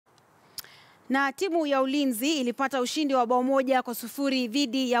Na timu ya Ulinzi ilipata ushindi wa bao 1-0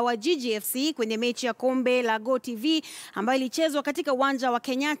 dhidi ya Wajiji FC kwenye mechi ya kombe la Ngao TV ambayo ilichezwa katika uwanja wa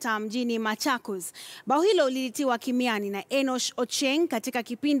Kenyatta mjini Machakos. Bao hilo lilitiwa kimiani na Enosh Ocheng katika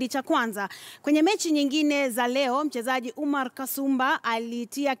kipindi cha kwanza. Kwenye mechi nyingine za leo, mchezaji Umar Kasumba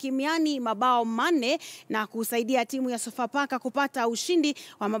alitia kimiani mabao 4 na kusaidia timu ya Sofapaka kupata ushindi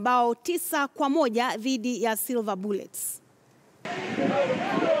wa mabao 9-1 dhidi ya Silver Bullets.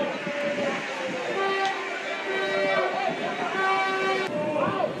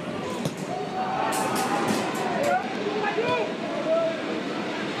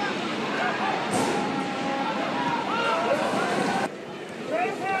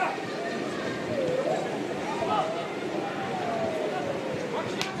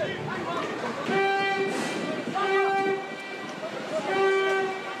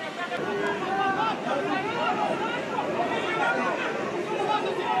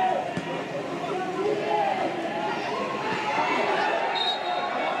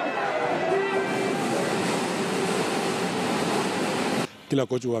 Kila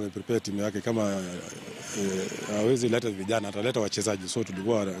kocha huwa ameprepare timu yake, kama hawezi leta vijana ataleta wachezaji. So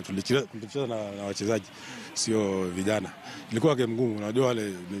tulicheza na wachezaji, sio vijana. Ilikuwa game ngumu, unajua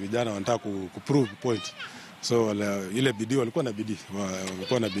wale ni vijana wanataka kuprove point. So ile bidii, walikuwa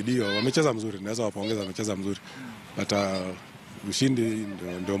na bidii, wamecheza mzuri, naweza wapongeza, wamecheza mzuri. But ushindi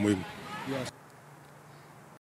ndio muhimu.